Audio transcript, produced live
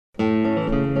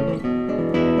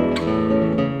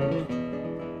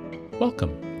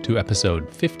Welcome to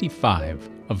episode 55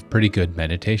 of Pretty Good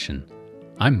Meditation.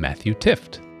 I'm Matthew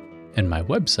Tift, and my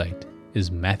website is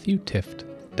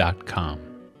matthewtift.com.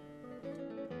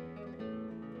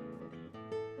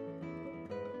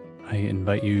 I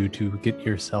invite you to get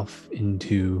yourself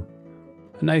into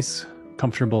a nice,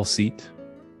 comfortable seat.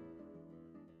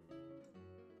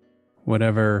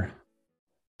 Whatever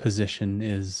position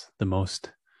is the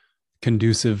most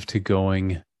conducive to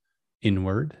going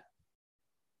inward.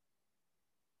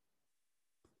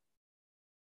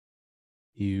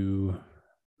 You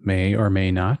may or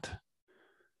may not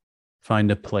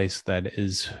find a place that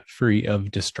is free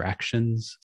of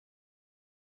distractions.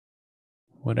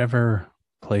 Whatever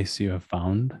place you have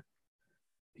found,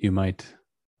 you might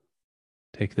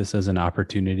take this as an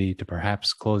opportunity to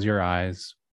perhaps close your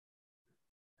eyes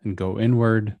and go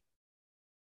inward.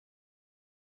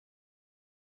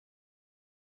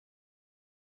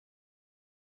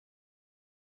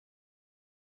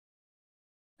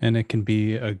 And it can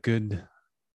be a good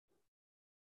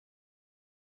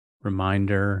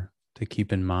reminder to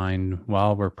keep in mind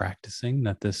while we're practicing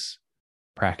that this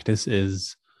practice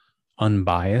is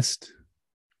unbiased.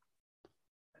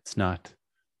 It's not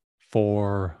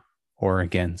for or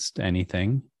against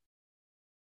anything.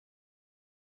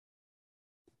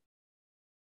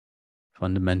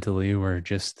 Fundamentally, we're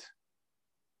just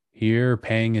here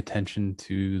paying attention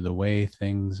to the way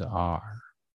things are.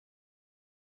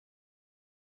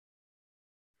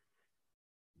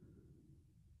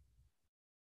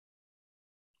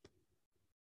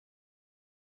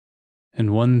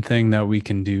 And one thing that we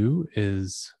can do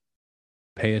is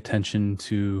pay attention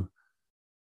to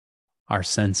our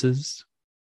senses,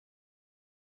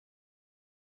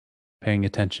 paying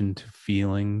attention to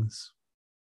feelings,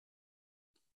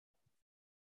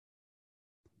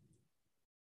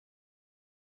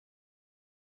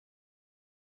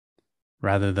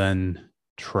 rather than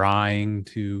trying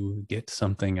to get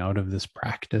something out of this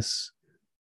practice,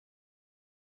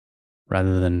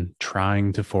 rather than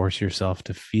trying to force yourself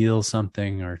to feel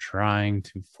something or trying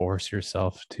to force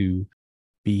yourself to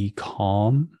be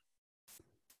calm.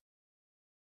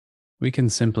 We can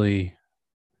simply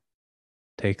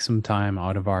take some time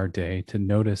out of our day to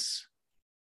notice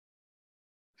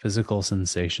physical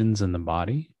sensations in the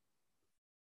body.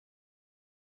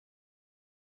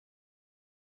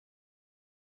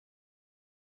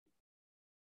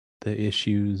 The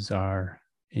issues are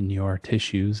in your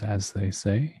tissues, as they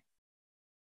say.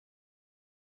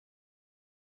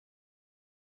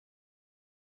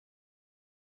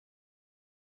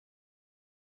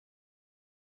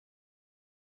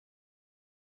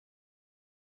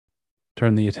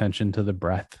 Turn the attention to the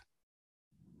breath.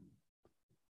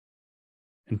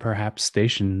 And perhaps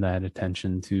station that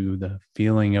attention to the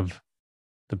feeling of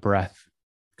the breath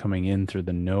coming in through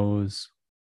the nose,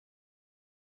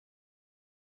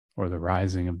 or the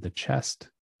rising of the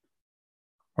chest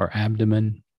or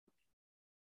abdomen.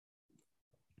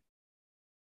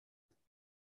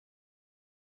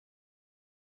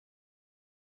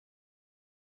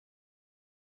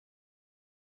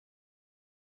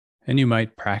 And you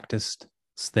might practice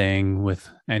staying with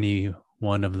any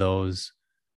one of those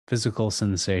physical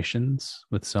sensations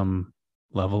with some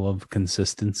level of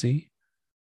consistency.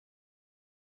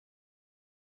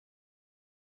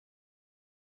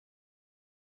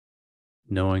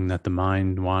 Knowing that the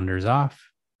mind wanders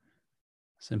off,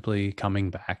 simply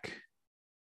coming back.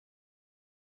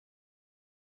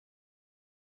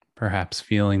 Perhaps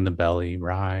feeling the belly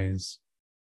rise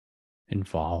and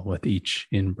fall with each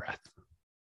in-breath.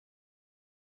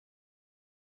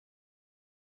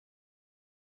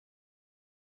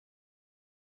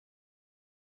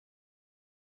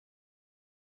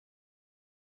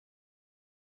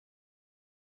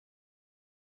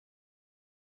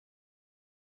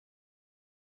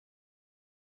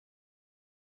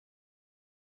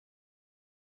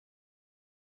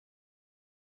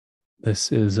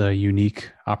 This is a unique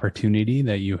opportunity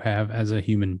that you have as a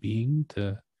human being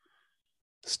to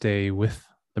stay with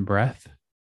the breath,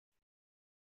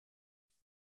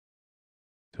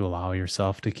 to allow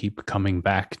yourself to keep coming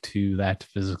back to that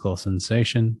physical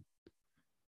sensation,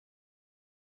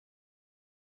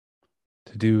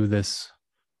 to do this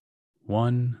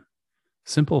one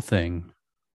simple thing,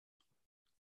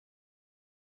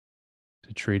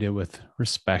 to treat it with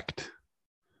respect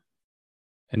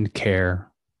and care.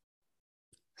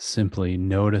 Simply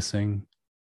noticing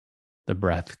the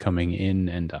breath coming in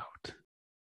and out.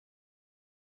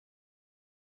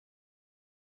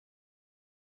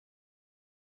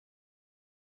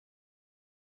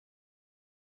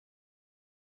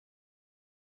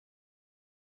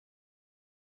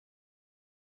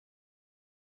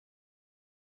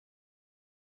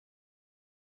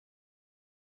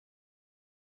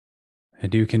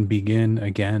 And you can begin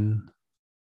again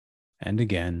and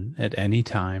again at any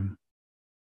time,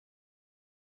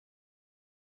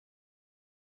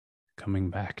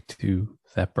 coming back to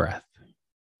that breath.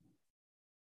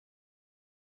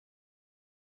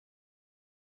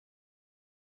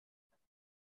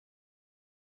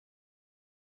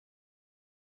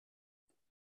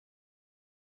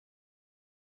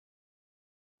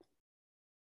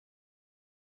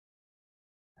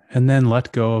 And then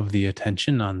let go of the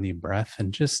attention on the breath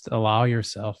and just allow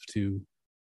yourself to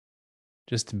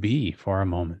just be for a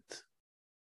moment.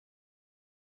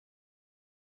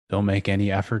 Don't make any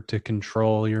effort to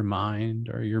control your mind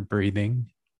or your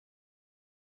breathing.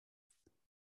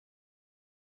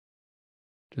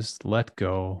 Just let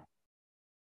go.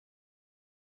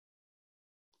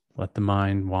 Let the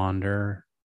mind wander.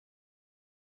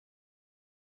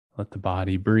 Let the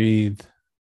body breathe.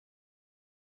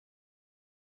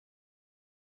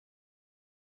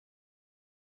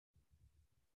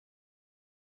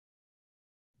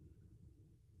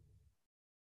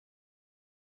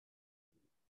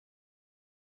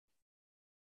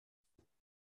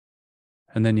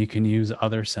 And then you can use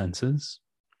other senses.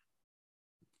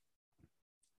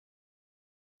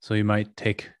 So you might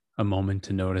take a moment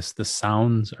to notice the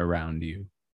sounds around you.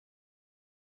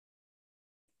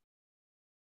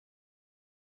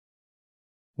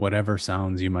 Whatever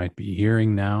sounds you might be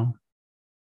hearing now.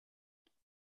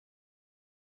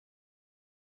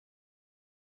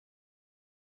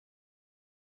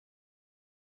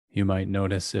 You might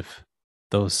notice if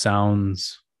those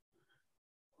sounds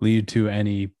lead to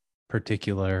any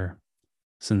particular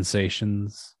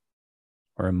sensations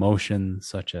or emotions,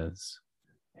 such as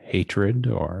hatred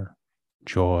or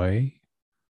joy,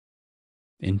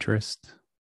 interest,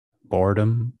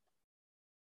 boredom,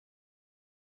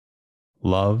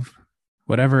 love,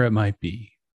 whatever it might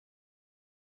be.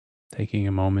 Taking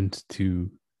a moment to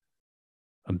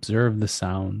observe the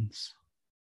sounds.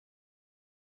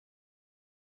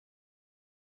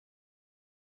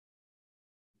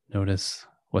 Notice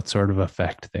what sort of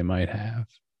effect they might have.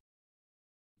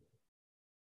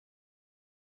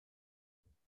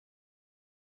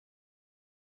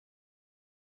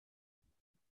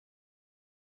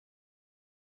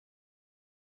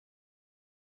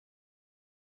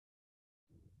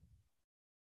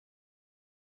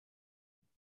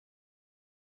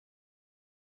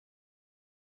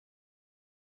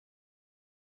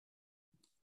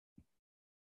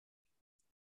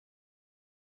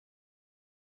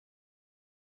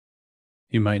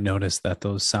 You might notice that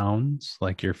those sounds,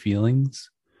 like your feelings,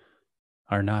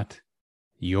 are not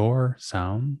your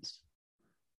sounds.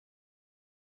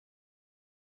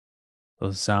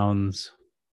 Those sounds,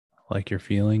 like your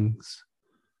feelings,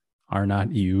 are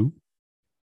not you.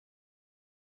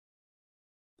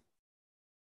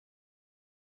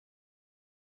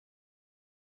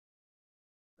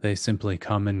 They simply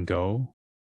come and go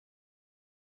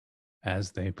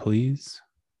as they please.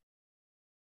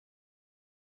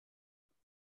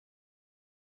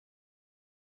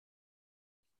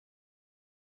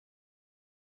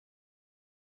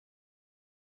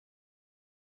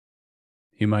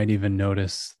 You might even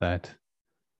notice that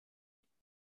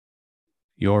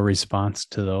your response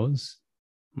to those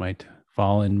might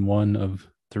fall in one of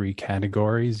three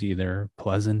categories, either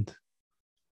pleasant,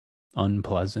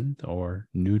 unpleasant, or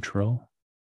neutral.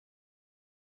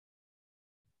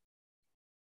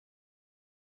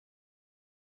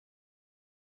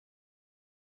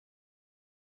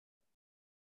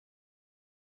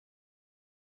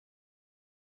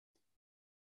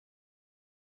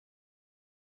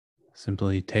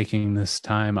 Simply taking this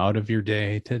time out of your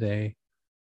day today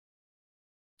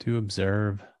to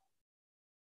observe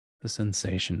the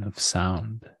sensation of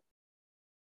sound.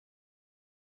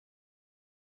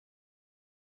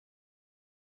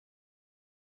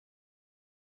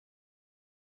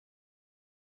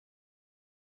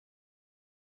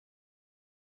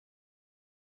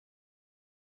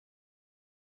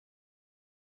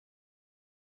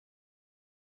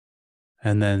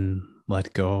 And then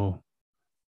let go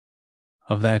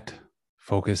of that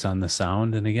focus on the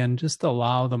sound. And again, just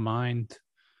allow the mind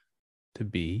to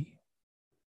be.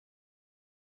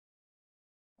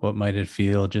 What might it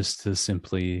feel just to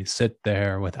simply sit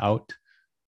there without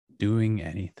doing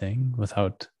anything,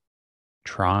 without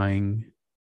trying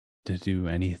to do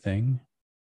anything?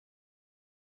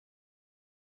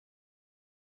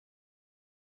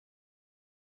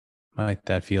 Might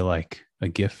that feel like a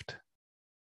gift?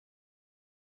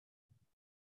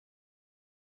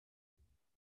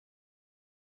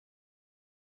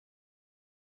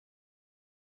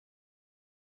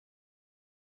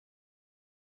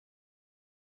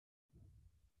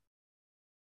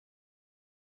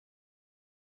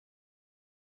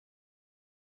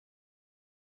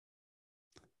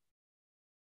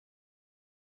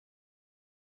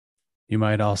 You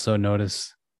might also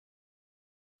notice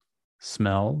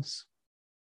smells.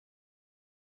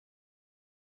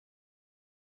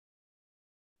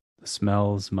 The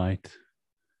smells might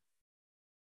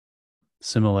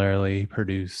similarly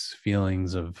produce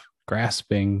feelings of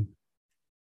grasping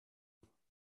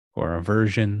or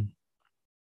aversion.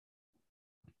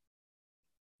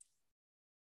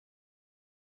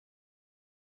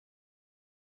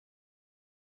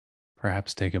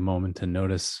 Perhaps take a moment to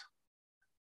notice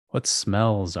what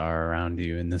smells are around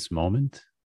you in this moment.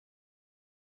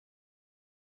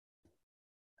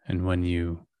 And when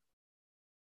you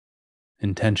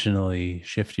intentionally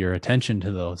shift your attention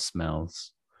to those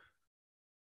smells,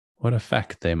 what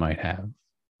effect they might have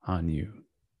on you.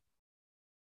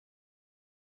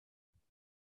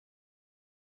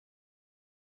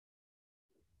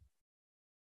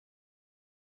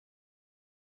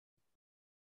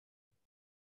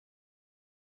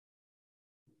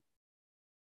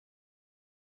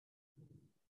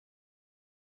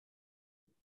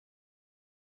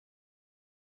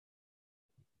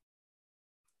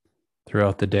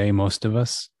 Throughout the day, most of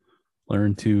us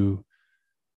learn to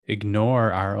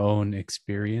ignore our own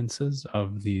experiences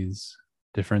of these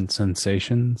different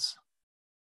sensations,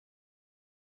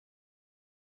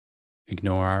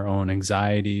 ignore our own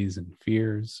anxieties and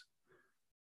fears,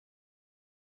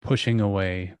 pushing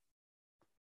away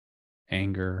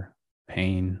anger,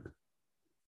 pain.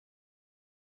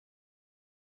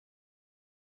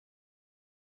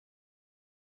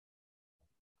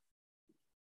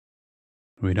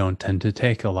 We don't tend to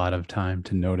take a lot of time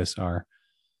to notice our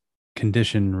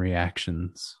conditioned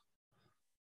reactions.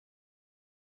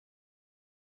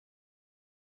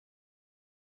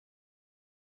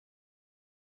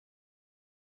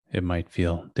 It might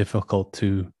feel difficult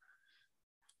to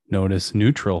notice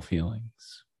neutral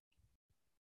feelings,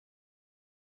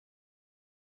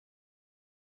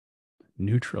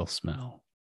 neutral smell.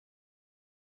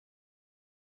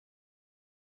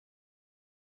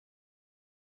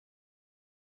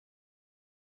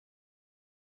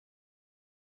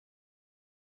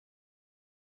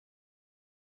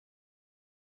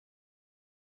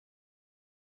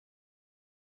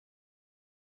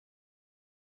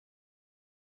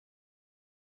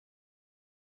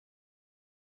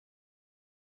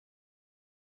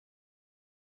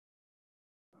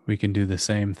 We can do the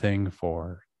same thing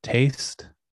for taste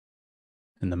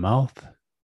in the mouth,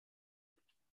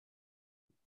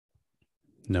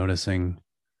 noticing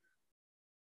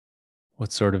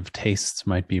what sort of tastes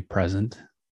might be present.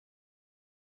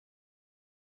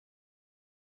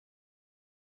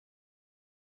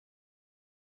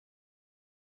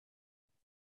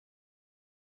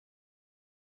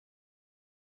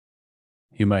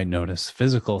 You might notice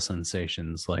physical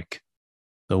sensations like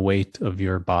the weight of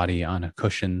your body on a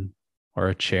cushion or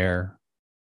a chair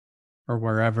or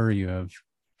wherever you have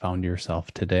found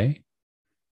yourself today.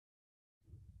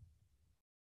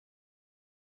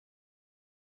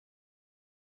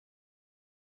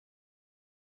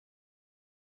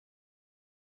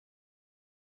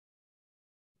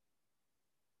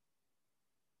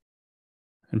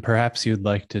 And perhaps you'd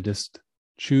like to just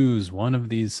choose one of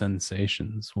these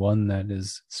sensations, one that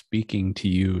is speaking to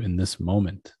you in this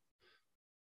moment,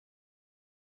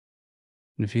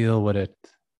 and feel what it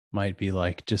might be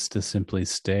like just to simply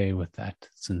stay with that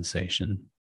sensation.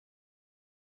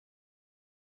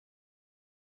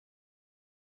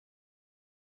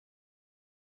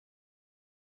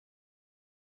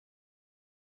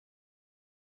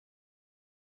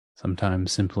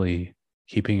 Sometimes simply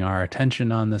keeping our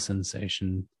attention on the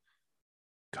sensation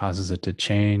causes it to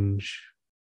change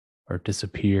or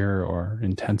disappear or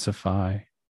intensify.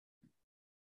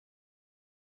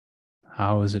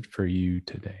 How is it for you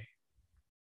today?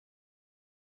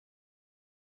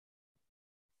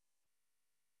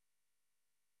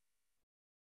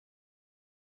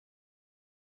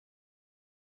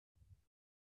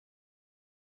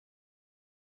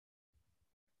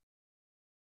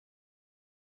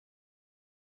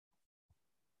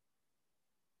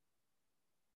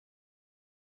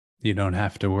 You don't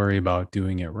have to worry about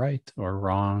doing it right or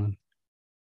wrong.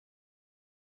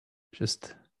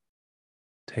 Just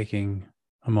taking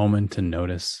a moment to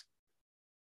notice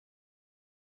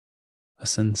a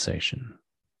sensation.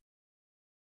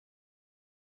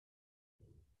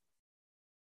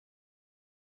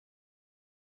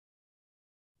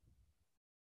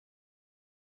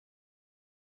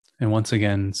 And once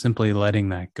again, simply letting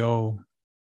that go,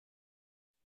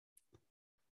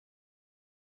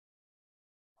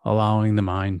 allowing the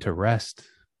mind to rest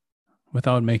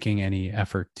without making any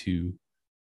effort to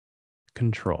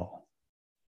control,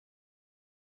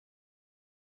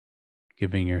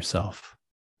 giving yourself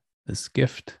this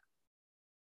gift.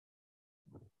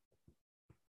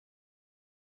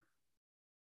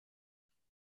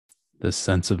 This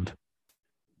sense of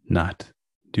not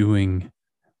doing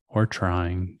or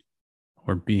trying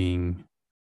or being.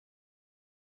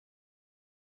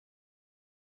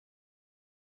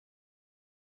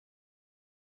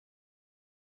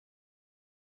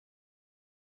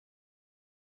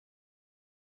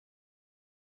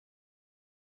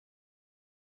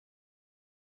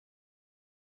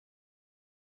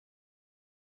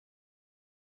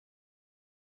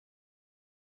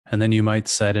 And then you might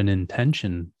set an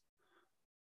intention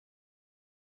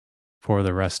for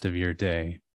the rest of your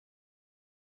day.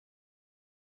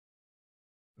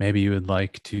 Maybe you would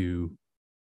like to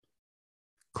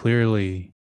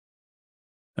clearly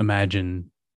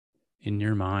imagine in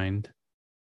your mind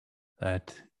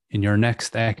that in your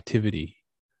next activity,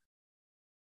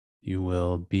 you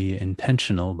will be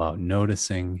intentional about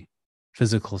noticing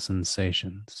physical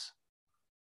sensations.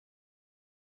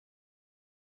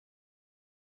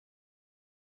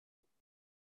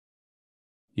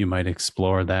 You might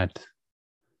explore that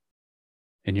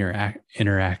in your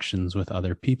interactions with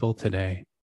other people today,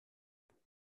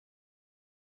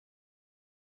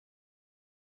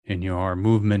 in your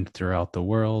movement throughout the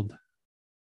world,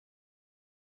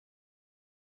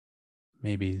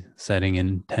 maybe setting an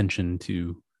intention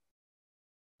to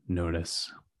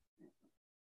notice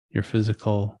your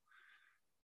physical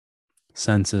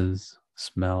senses,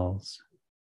 smells,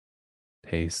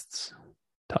 tastes,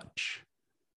 touch,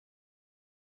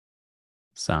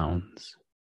 sounds.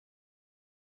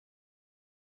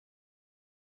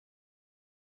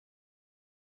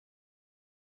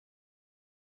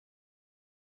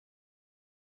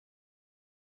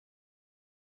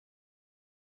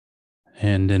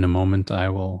 And in a moment, I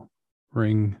will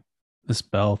ring this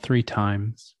bell 3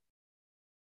 times.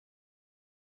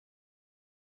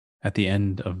 At the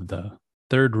end of the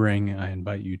third ring, I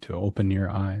invite you to open your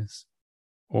eyes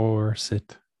or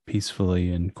sit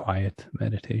peacefully in quiet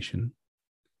meditation.